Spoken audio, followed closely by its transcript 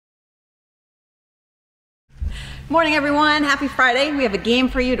Morning everyone, happy Friday. We have a game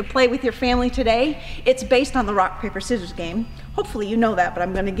for you to play with your family today. It's based on the rock, paper, scissors game. Hopefully you know that, but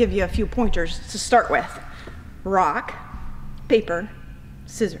I'm gonna give you a few pointers to start with. Rock, paper,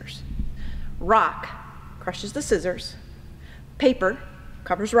 scissors. Rock crushes the scissors. Paper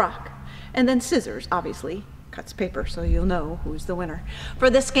covers rock. And then scissors, obviously, cuts paper, so you'll know who's the winner. For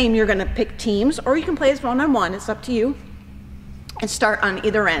this game, you're gonna pick teams, or you can play as one-on-one, it's up to you. And start on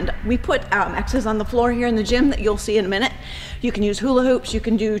either end. We put X's on the floor here in the gym that you'll see in a minute. You can use hula hoops, you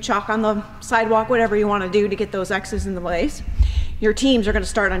can do chalk on the sidewalk, whatever you want to do to get those X's in the place. Your teams are going to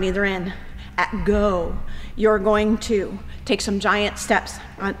start on either end. At go, you're going to take some giant steps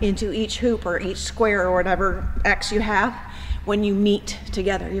into each hoop or each square or whatever X you have. When you meet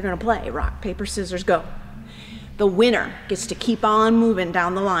together, you're going to play rock, paper, scissors, go. The winner gets to keep on moving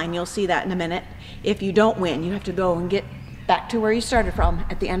down the line. You'll see that in a minute. If you don't win, you have to go and get back to where you started from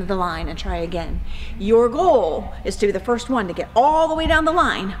at the end of the line and try again. Your goal is to be the first one to get all the way down the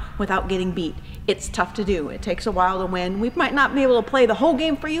line without getting beat. It's tough to do. It takes a while to win. We might not be able to play the whole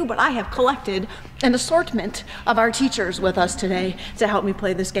game for you, but I have collected an assortment of our teachers with us today to help me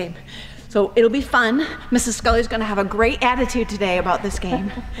play this game. So it'll be fun. Mrs. Scully's gonna have a great attitude today about this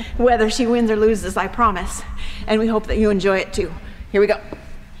game, whether she wins or loses, I promise. And we hope that you enjoy it too. Here we go.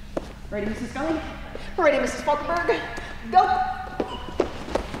 Ready, Mrs. Scully? Ready, Mrs. Falkenberg? Go!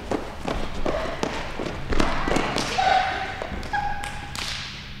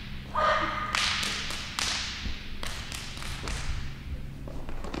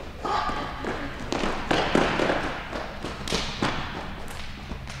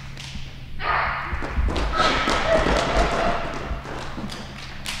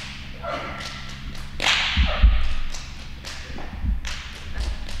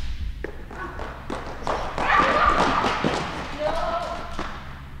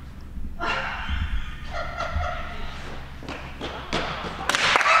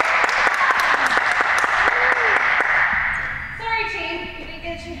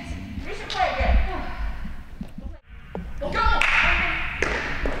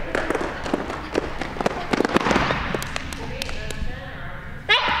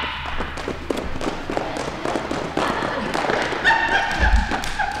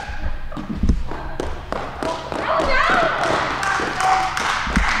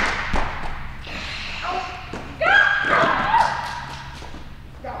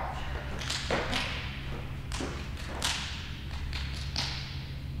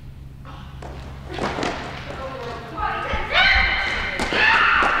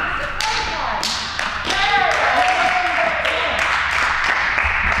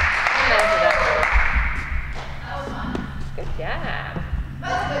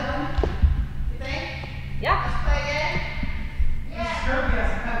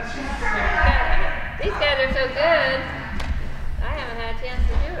 These guys are so good. I haven't had a chance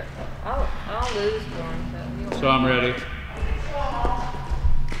to do it. I'll lose one. So I'm ready.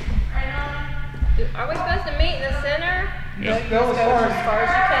 Are we supposed to meet in the center? Yeah. Go as far as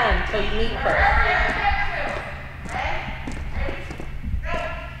you can until you meet first.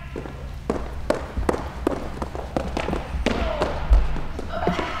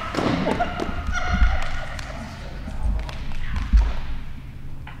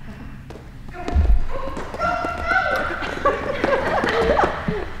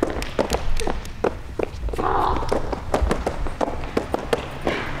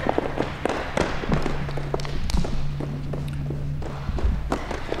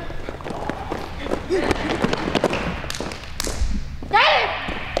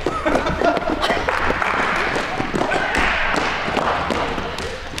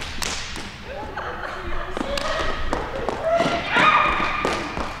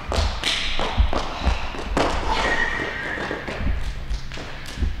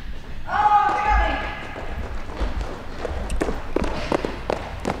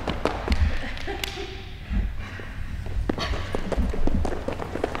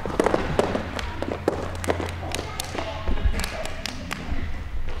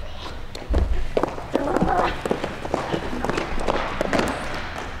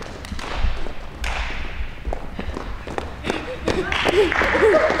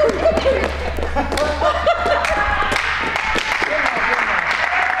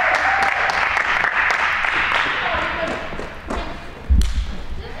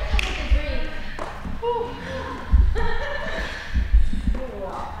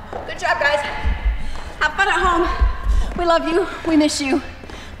 Good job, guys. Have fun at home. We love you. We miss you.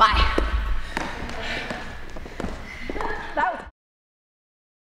 Bye.